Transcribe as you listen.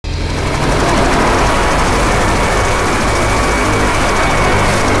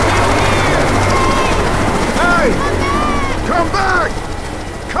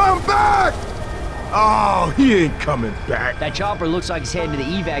He ain't coming back. That chopper looks like it's heading to the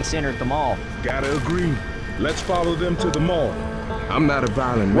evac center at the mall. Gotta agree. Let's follow them to the mall. I'm not a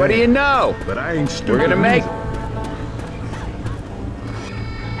violent man. What do you know? But I ain't stupid. We're gonna make...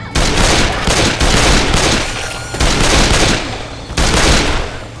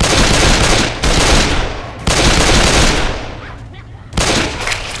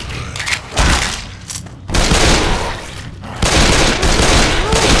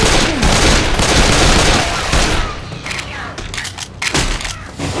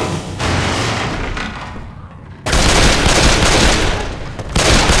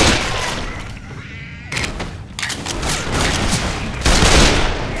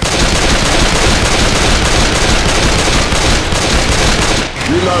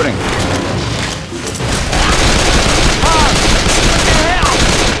 Reloading.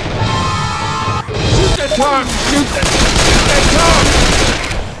 Shoot the tongue! Shoot the tongue!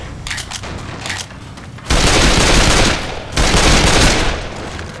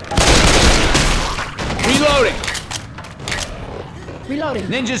 Reloading. Reloading.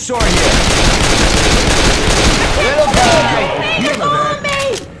 Ninja sword here. Little guy. You know that.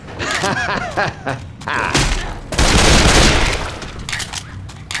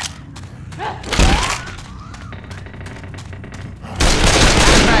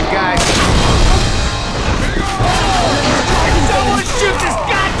 Guys. Someone shoot this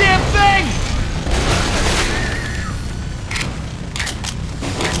goddamn thing!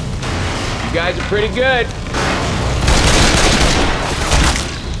 You guys are pretty good.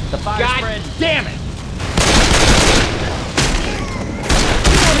 The fire's God spread. damn it!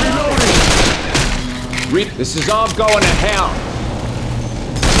 This is all going to hell.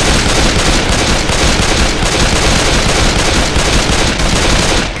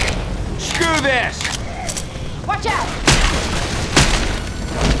 Screw this! Watch out!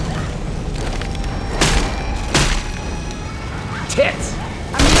 Tits!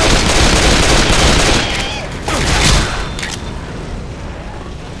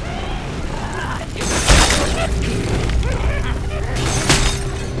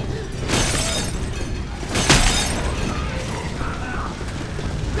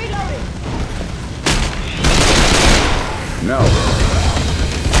 Reloading. No.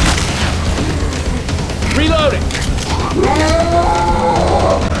 Reloading!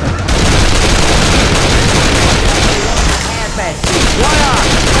 One arm!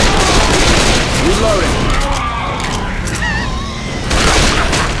 Reloading!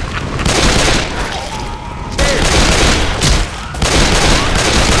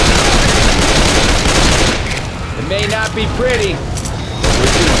 It may not be pretty, but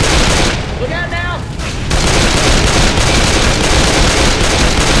we're doing it. Look out now!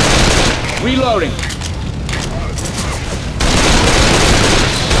 Reloading!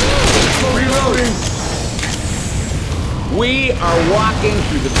 Reloading. We are walking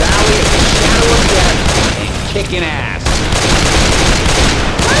through the valley of the shadow of death and kicking ass.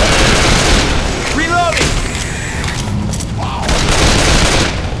 Reloading!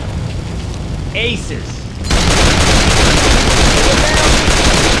 Aces.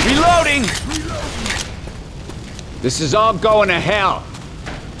 Reloading! This is all going to hell.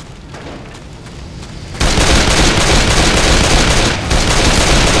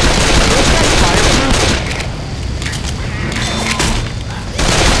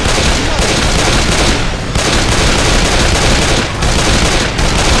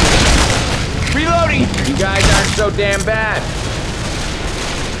 You guys aren't so damn bad.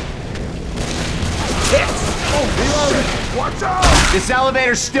 Hits! Oh, reloading. Watch out! This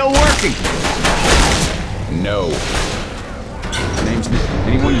elevator's still working. No.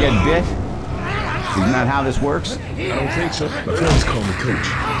 Anyone get bit? Isn't that how this works? I don't think so. My friends call me Coach.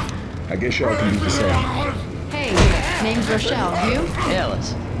 I guess y'all can do the same. Hey, name's Rochelle. You?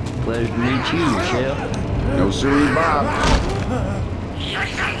 Ellis. Pleasure to meet you, Rochelle. No siree, Bob.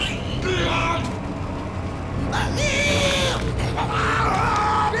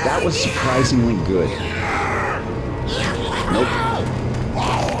 That was surprisingly good. Nope.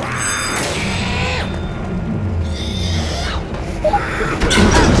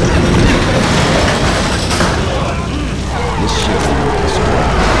 This shit will destroy.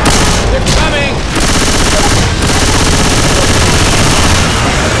 They're coming!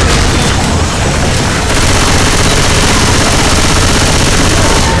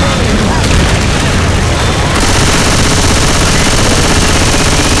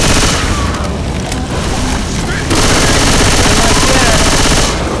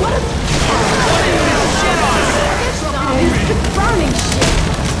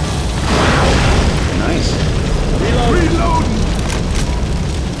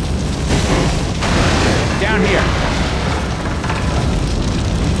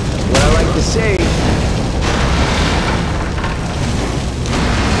 see.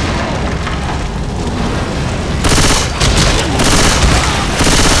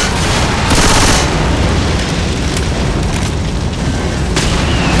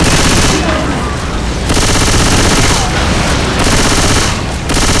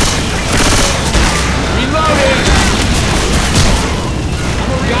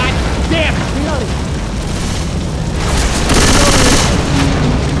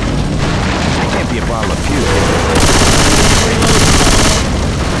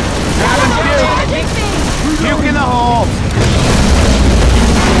 Puke in the hole!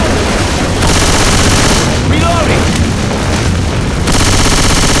 Reloading!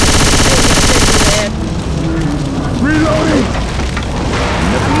 Reloading!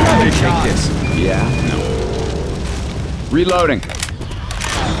 Take this. Yeah? No. Reloading.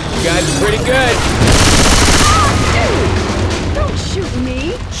 You guys are pretty good. Don't shoot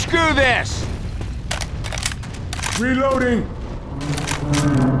me! Screw this! Reloading!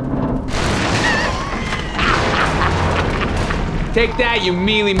 Take that, you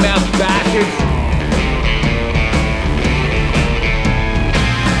mealy-mouthed bastards!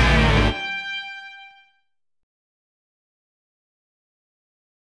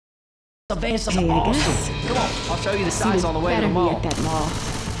 Savannah's Hey, I awesome. guess. Come on, I'll show you the size on the way to the Better be mall. at that mall.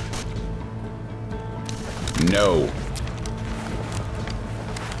 No.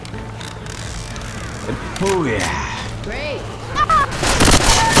 Booyah! Great.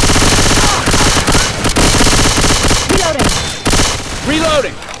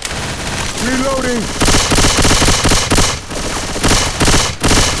 Reloading! Reloading!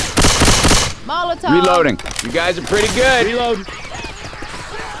 Molotov. Reloading. You guys are pretty good. Reload!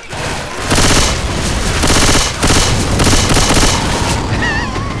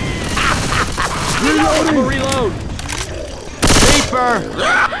 Reloading! Reload! Reaper!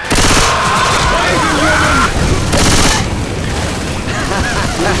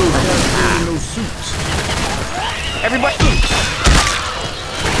 No suits. Everybody!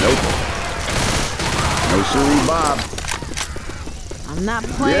 Nope. No siree, Bob. I'm not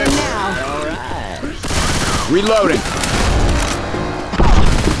playing now. All right. Reloading.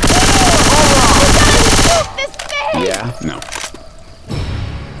 Shoot this thing! Yeah? No.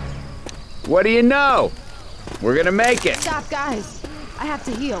 What do you know? We're gonna make it. Stop, guys. I have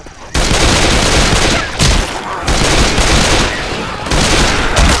to heal.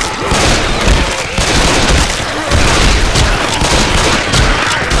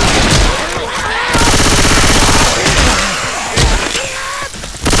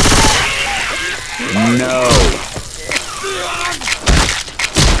 No.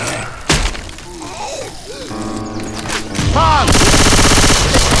 Pong!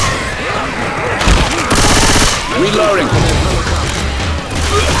 Reloading.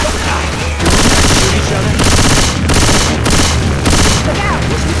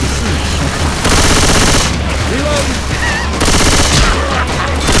 Reloading.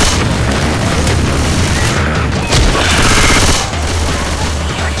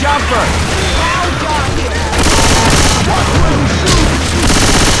 Jumper.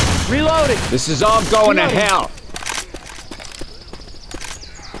 Reloading. This is all going to hell.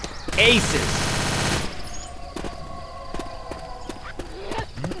 Aces.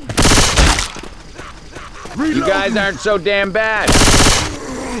 You guys aren't so damn bad.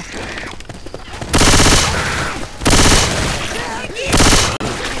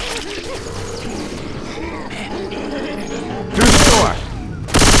 Through the door.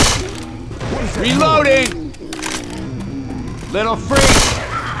 Reloading. Little freak.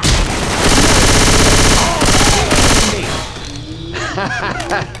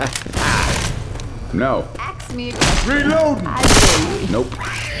 No. Axe me. Reload! I dare you. Nope.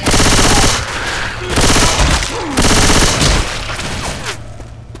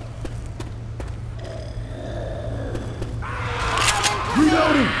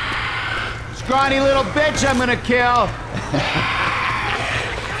 Reloading! Scrawny little bitch I'm gonna kill.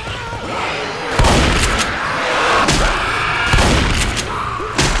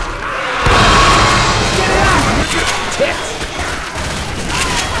 Tits.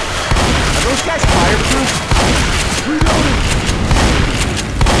 Are those guys fireproof?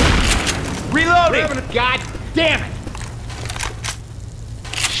 Reloading! God damn it!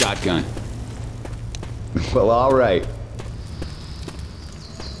 Shotgun. Well, all right.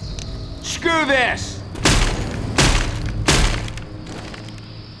 Screw this!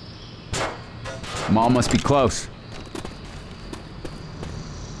 Mall must be close.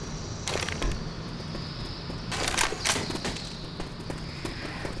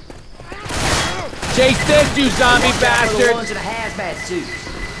 Chase this, you zombie Watch out for the bastard! ones in the hazmat suits.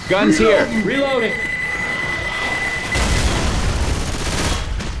 Guns here. Reloading.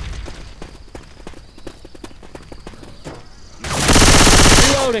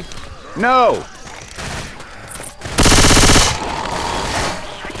 Reloading. No!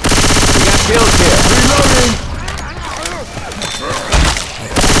 We got kills here. Reloading!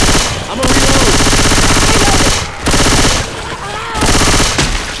 I'm a reload.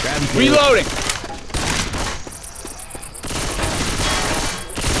 Reloading!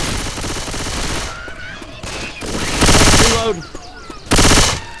 Reloading.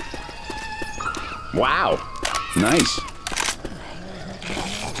 Wow. Nice.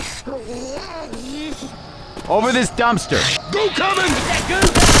 Over this dumpster. Go coming!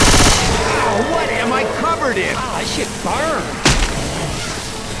 Oh, what am I covered in? Oh, that shit burned.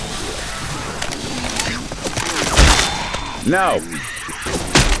 No.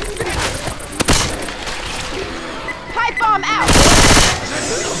 Pipe bomb out!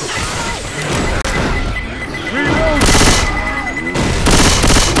 Reload!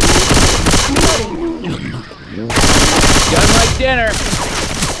 Done like dinner.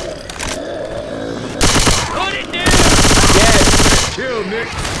 Put it down. Dead. Kill, Nick.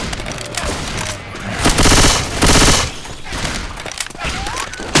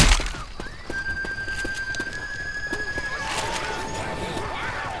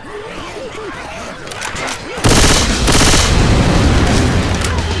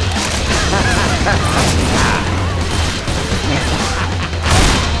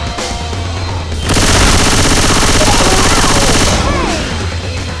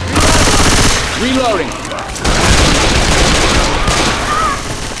 Reloading.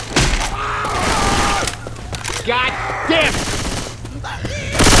 God damn it!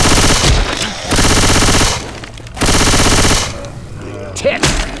 Tits!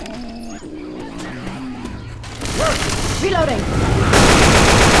 Reloading!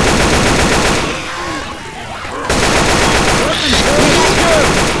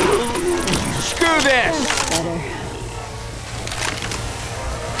 Screw this! Better.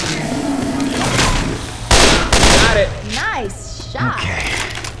 Got it. Nice shot! Okay.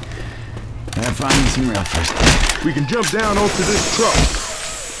 Gotta find me some real first. We can jump down onto this truck.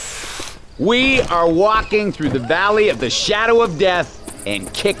 We are walking through the valley of the shadow of death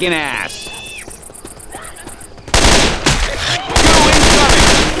and kicking ass. Go incoming!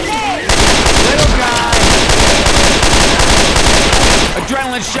 Little guy!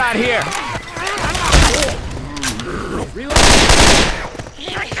 Adrenaline shot here!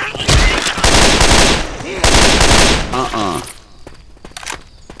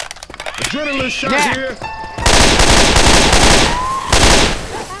 Adrenaline shot Yeah. here.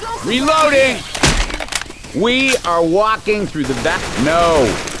 Reloading! We are walking through the back. No!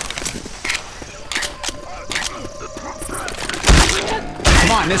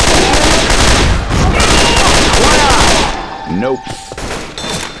 Come on, this way. Nope.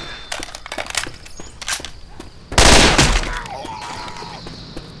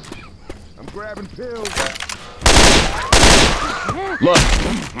 I'm grabbing pills. Look.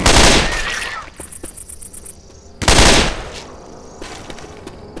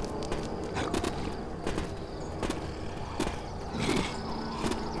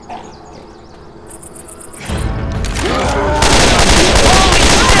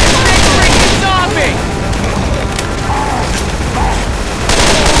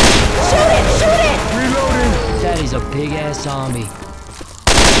 That is a big ass zombie.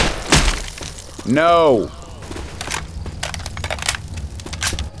 No.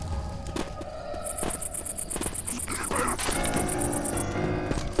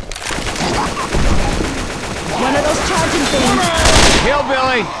 One of those charging things!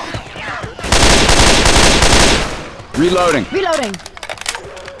 Hillbilly. Reloading. Reloading!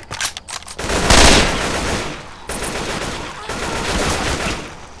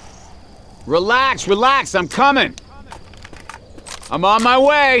 Relax, relax, I'm coming. I'm on my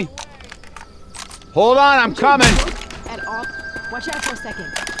way. Hold on, I'm coming. At all. Watch out for a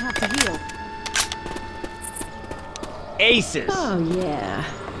second. I have to heal. Aces. Oh, yeah.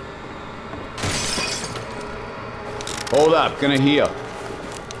 Hold up, gonna heal.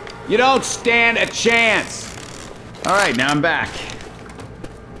 You don't stand a chance. All right, now I'm back.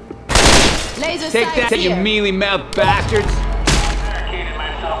 Laser Take sights that, you here. mealy-mouthed bastards. Barricaded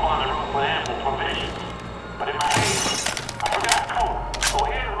myself on the roof with ample provisions. But in my haste, I forgot coal. So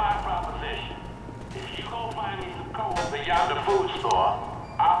here's my proposition. If you go find me some coal at yonder food store,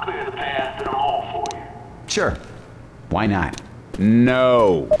 I'll clear the path to the mall for you. Sure. Why not?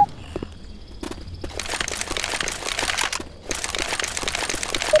 No.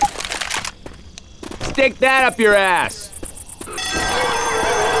 Stick that up your ass.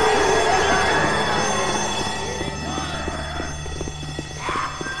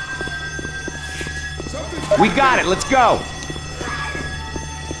 We got it, let's go.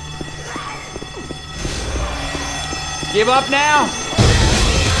 Give up now?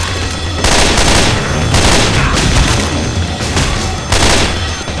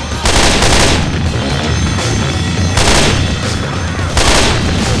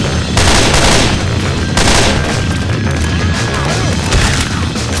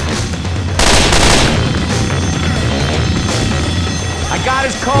 I got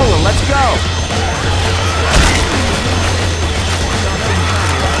his cola, let's go.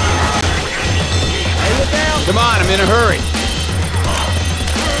 Come on, I'm in a hurry.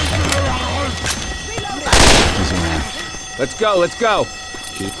 Let's go, let's go.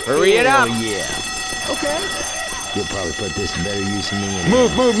 Hurry it up. Yeah. Okay. You'll probably put this to better use than me.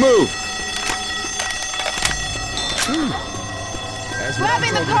 Move, move, move.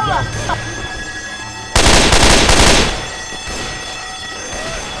 Grabbing the cola!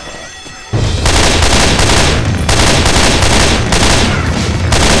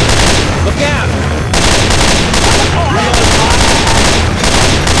 Look out!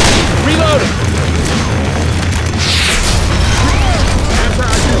 Reloading!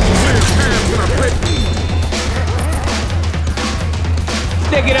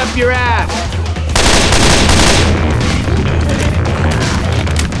 Stick it up your ass!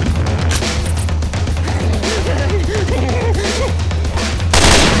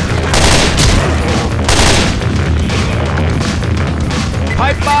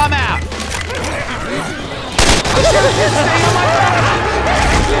 Pipe bomb out!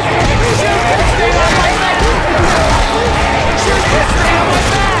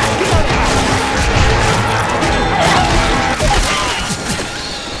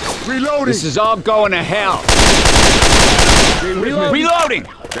 Reloading! This is all going to hell. Reloading!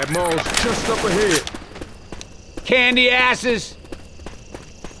 That mall's just up ahead. Candy asses!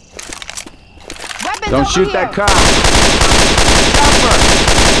 Weapons Don't over shoot here. that car! Jumper!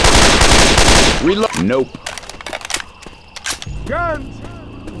 Reload. Nope. Guns!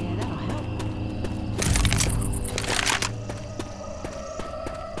 Yeah, that'll help.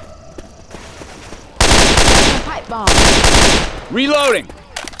 Pipe bomb. Reloading!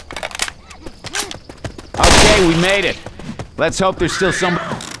 Okay, we made it. Let's hope there's still some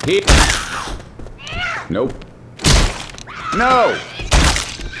here. Nope. No!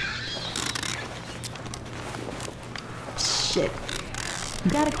 Shit.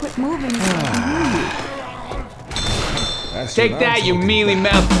 You gotta quit moving. Take that, you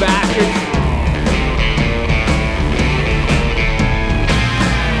mealy-mouthed bastard!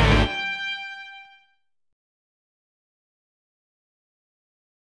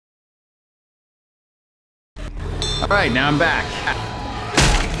 All right, now I'm back.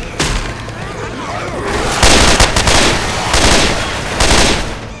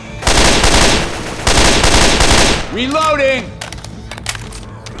 Reloading!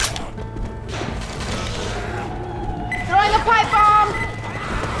 Throwing a pipe bomb!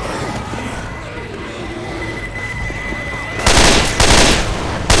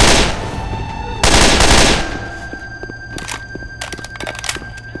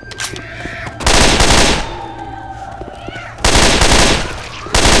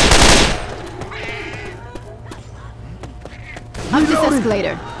 Up this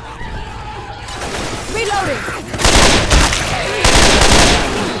escalator. Reloading!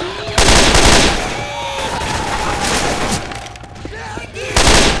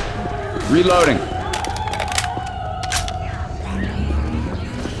 Reloading.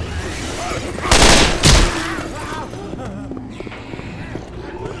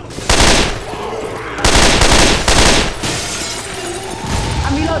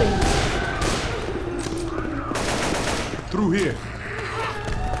 I'm reloading. Through here.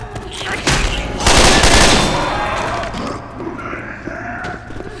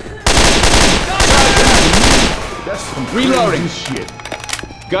 That's some Reloading. crazy shit.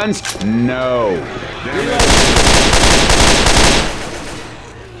 Guns? No.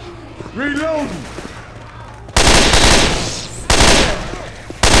 Reloading.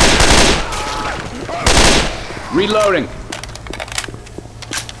 Reloading.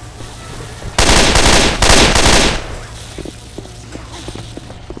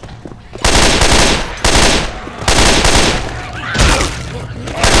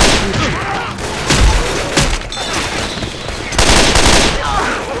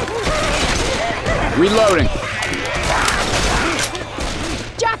 Reloading.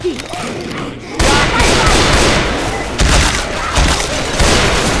 Jockey!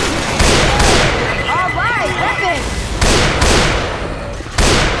 All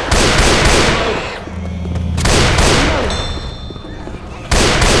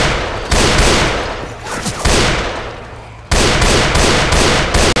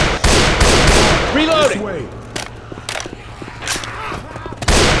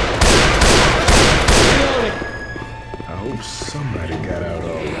Somebody got out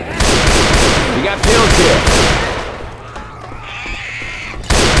all right. We got pills here.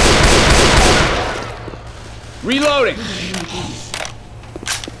 Reloading.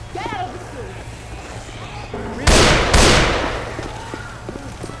 Get out of the school.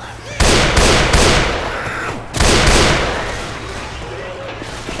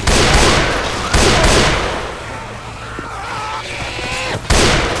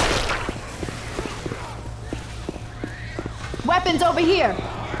 Weapons over here. You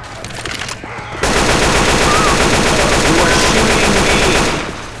are shooting me.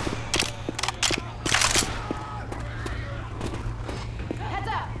 Heads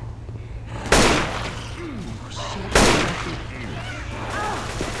up.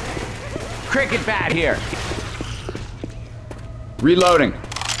 Cricket bat here. Reloading.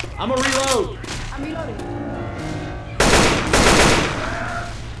 I'm a reload. I'm reloading.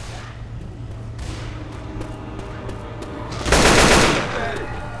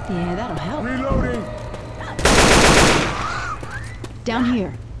 Yeah, that'll help. Reloading! Down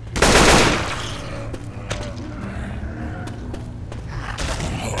here.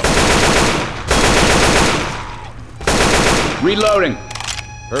 Reloading.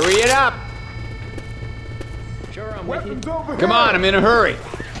 Hurry it up. Sure, I'm with you. Weapons over Come here! on, I'm in a hurry.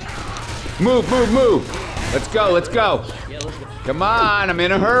 Move, move, move. Let's go, let's go. Yeah, let's go. Come on, I'm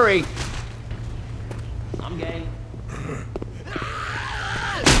in a hurry. I'm game.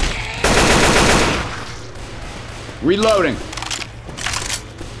 Reloading.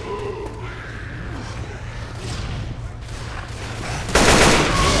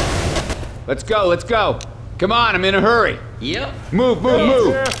 Let's go, let's go. Come on, I'm in a hurry. Yep. Move, move,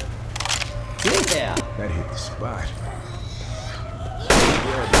 move. Yeah. That hit the spot.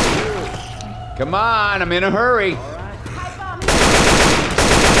 Come on, I'm in a hurry. Pipe bomb here.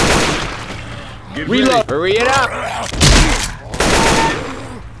 Get Reload. ready. Hurry it up.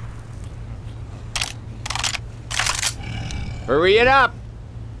 Hurry it up.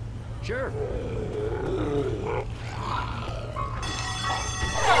 Sure. We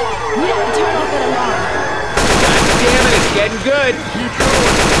have to turn off that alarm. Damn it, it's getting good.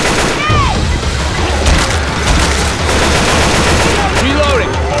 Reloading.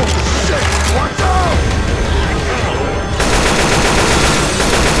 Watch out!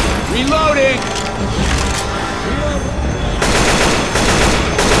 Reloading.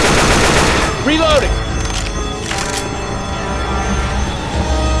 Reloading.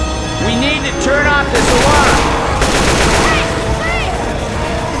 We need to turn off this alarm.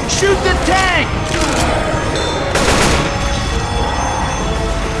 Shoot the tank.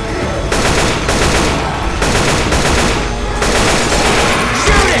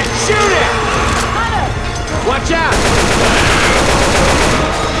 Shoot it! Shoot it! Watch out!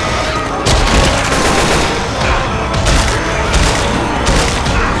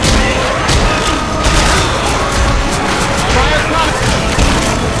 Fire coming!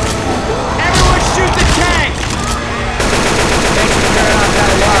 Everyone shoot the tank! Thanks for turning off that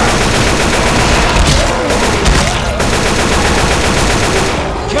alarm.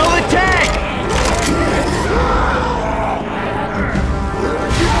 Kill the tank!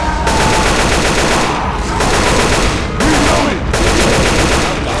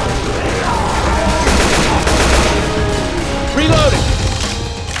 Reloading!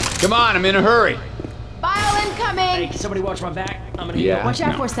 Come on, I'm in a hurry. Bile incoming. Hey, can somebody watch my back? I'm gonna Yeah. heal. Watch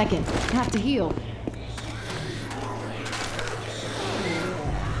out No. for a second. I have to heal.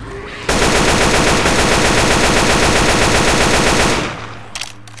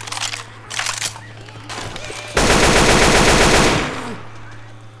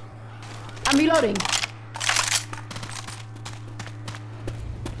 I'm reloading.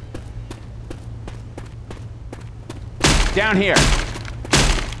 Down here.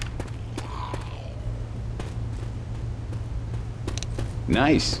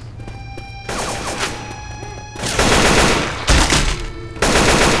 Nice.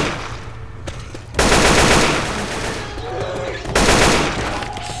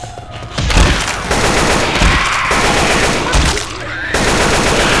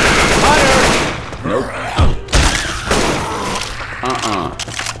 Hunter! Nope.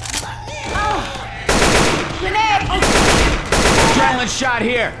 Grenade! Adrenaline shot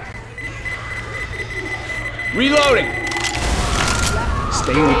here. Reloading.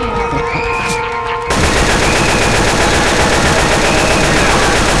 Stay Can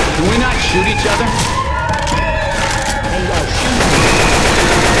we not shoot each other?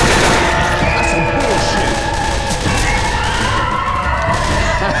 That's some bullshit.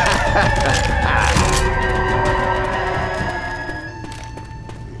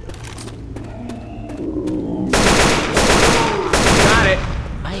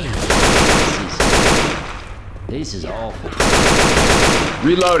 This is awful.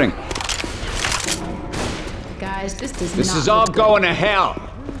 Reloading. Guys, this does This not is all look going to hell.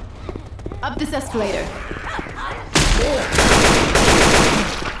 good. Up this escalator.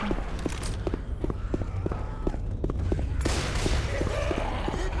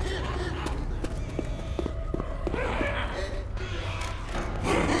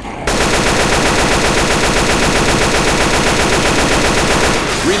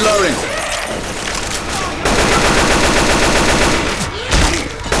 Reloading.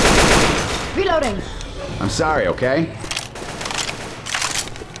 Reloading. I'm sorry, okay?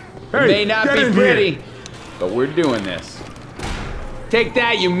 Hey, It may not get be in pretty, here. but we're doing this. Take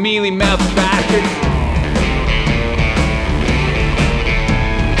that, you mealy-mouthed bastards!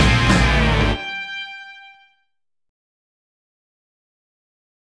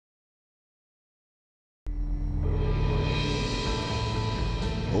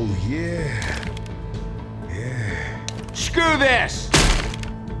 Oh, yeah. Yeah. Screw this!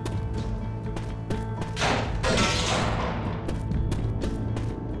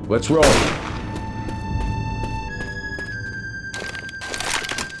 Let's roll.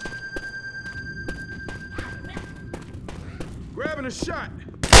 Grabbing a shot.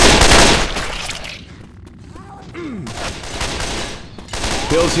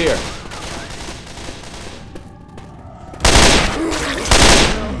 Bill's here.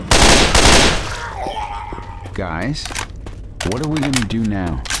 Guys, what are we gonna do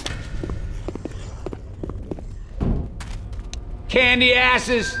now? Candy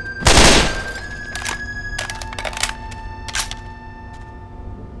asses!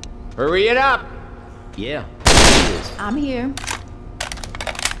 Hurry it up! Yeah, it is. I'm here.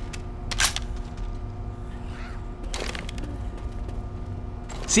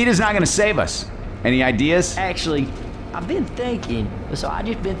 CEDA's not gonna save us. Any ideas? Actually, I've been thinking, so I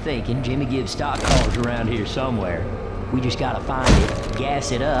just been thinking Jimmy gives stock cars around here somewhere. We just gotta find it,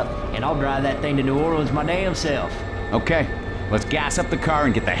 gas it up, and I'll drive that thing to New Orleans my damn self. Okay, let's gas up the car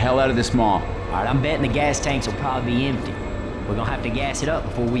and get the hell out of this mall. Alright, I'm betting the gas tanks will probably be empty. We're gonna have to gas it up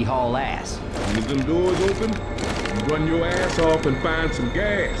before we haul ass. When them doors open, you run your ass off and find some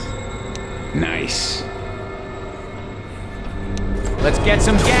gas. Nice. Let's get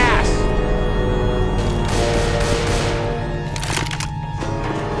some gas!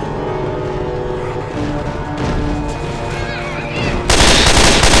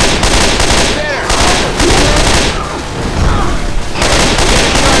 There!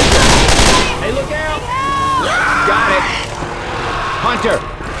 Hey, look out! Got it! Hunter!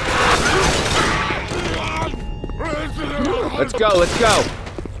 Let's go, let's go!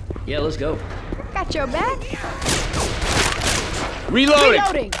 Yeah, let's go. Got your back. Reloading!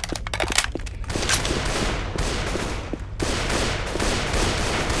 Reloading.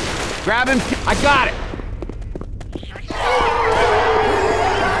 Grab him! I got it!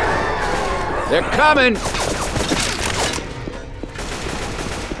 They're coming!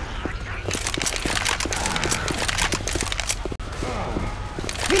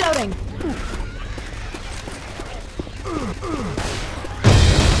 Reloading.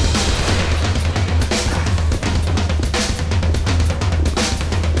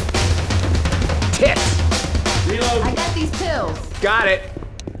 Tits! I got these pills. Got it!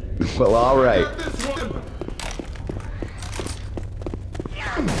 Well, alright. This one.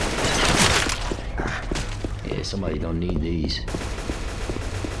 Yeah, somebody don't need these.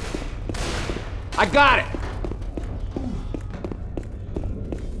 I got it!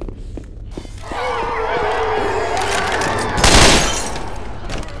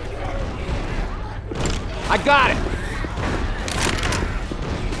 I got it!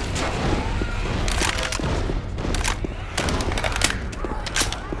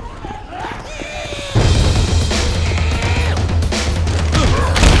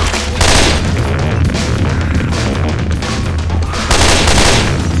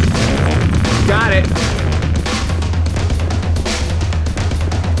 Got it!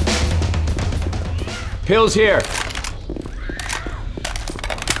 Pills here.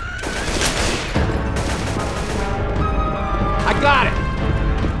 I got it!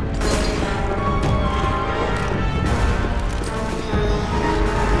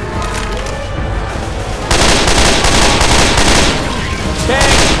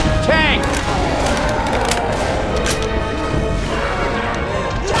 Tank! Tank!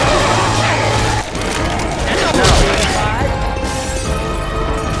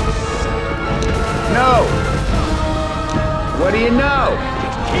 No! What do you know?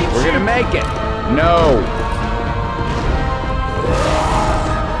 We're gonna make it. No!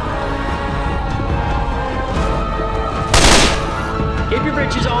 Keep your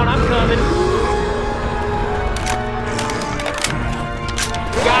britches on, I'm coming.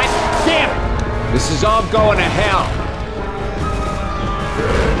 This is all going to hell.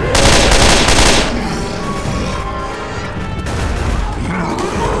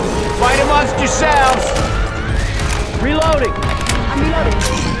 Fight amongst yourselves. Reloading! I'm reloading.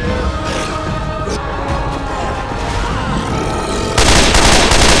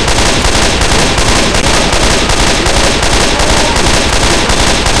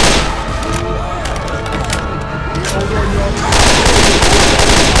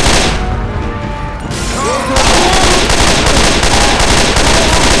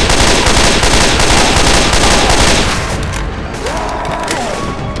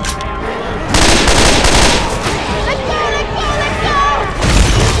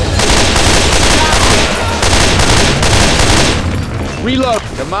 Reload.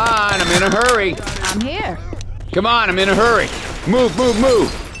 Come on, I'm in a hurry. I'm here. Come on, I'm in a hurry. Move, move,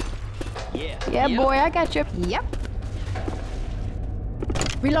 move. Yeah, boy, I got you. Yep.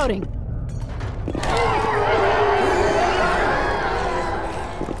 Reloading.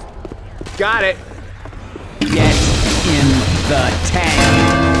 Got it. Get in the tank.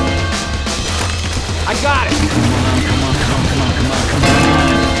 I got it. Come on, come on, come on, come on, come on, come on.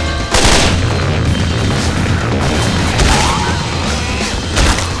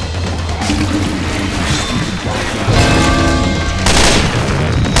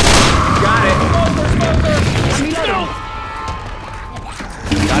 Got it.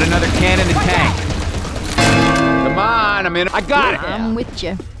 Got another can in the tank. Come on, I'm in. I got it. I'm with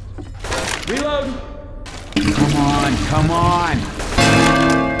you. Reload. Come on, come on.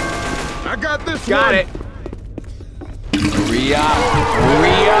 I got this Got one. it. Hurry up.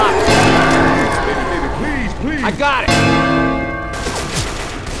 Hurry up. Baby, please, please. I got it.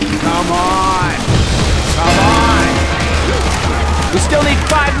 Come on. Come on. We still need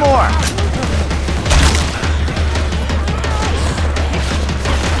 5 more.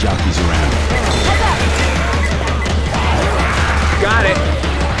 Jockeys around. Got it.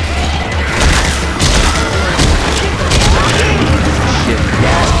 Shit,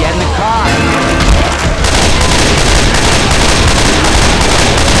 gas, get in the car.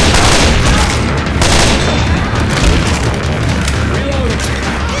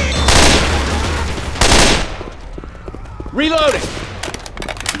 Reloading.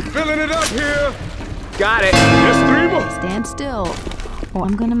 Filling it up here. Got it. Just 3 more. Stand still, or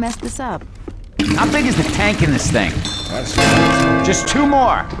I'm gonna mess this up. How big is the tank in this thing? That's right. Just 2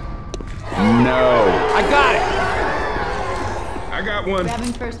 more. No. I got it. I got one.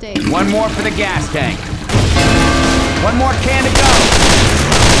 Grabbing first aid. 1 more for the gas tank. 1 more can to go.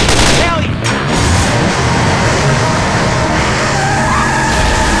 Hell yeah.